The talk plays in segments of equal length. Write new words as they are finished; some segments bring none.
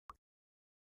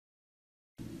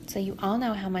So you all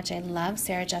know how much I love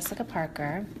Sarah Jessica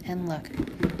Parker. And look,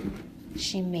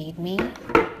 she made me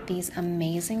these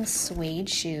amazing suede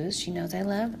shoes. She knows I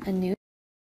love a nude.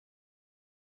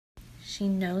 She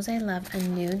knows I love a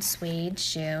nude suede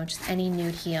shoe, just any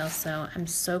nude heel. So I'm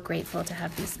so grateful to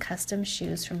have these custom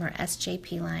shoes from her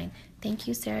SJP line. Thank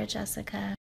you, Sarah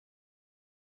Jessica.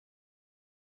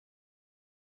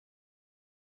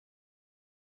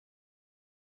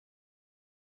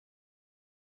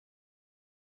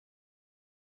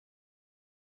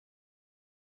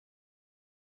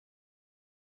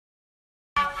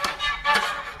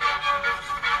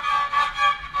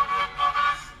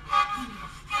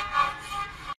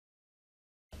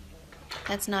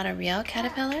 That's not a real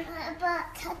caterpillar?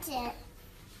 But touch it.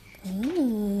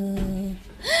 Ooh.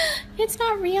 It's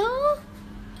not real?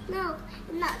 No,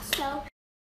 not so.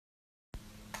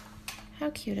 How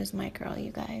cute is my girl,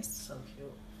 you guys? So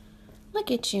cute.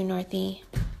 Look at you, Northie.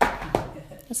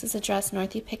 This is a dress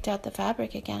Northie picked out the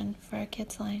fabric again for our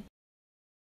kids line.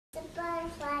 The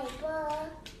butterfly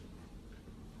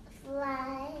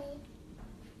fly.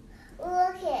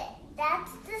 Look it,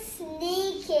 that's the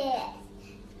sneakiest.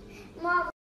 Mom.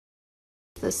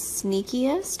 The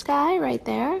sneakiest guy right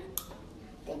there.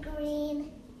 The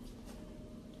green,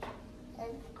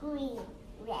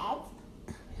 red,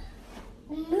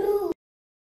 blue.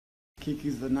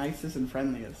 Kiki's the nicest and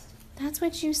friendliest. That's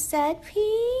what you said, P.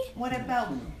 What about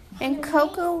And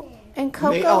Coco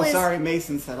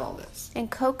Mason said all this.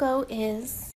 And Coco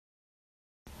is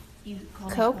you?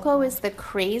 Coco is the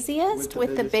craziest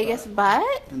with the biggest butt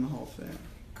In the whole thing.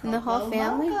 in the whole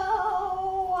family.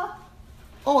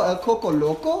 Oh, El Coco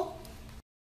Loco?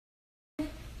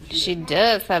 She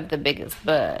does have the biggest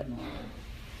butt.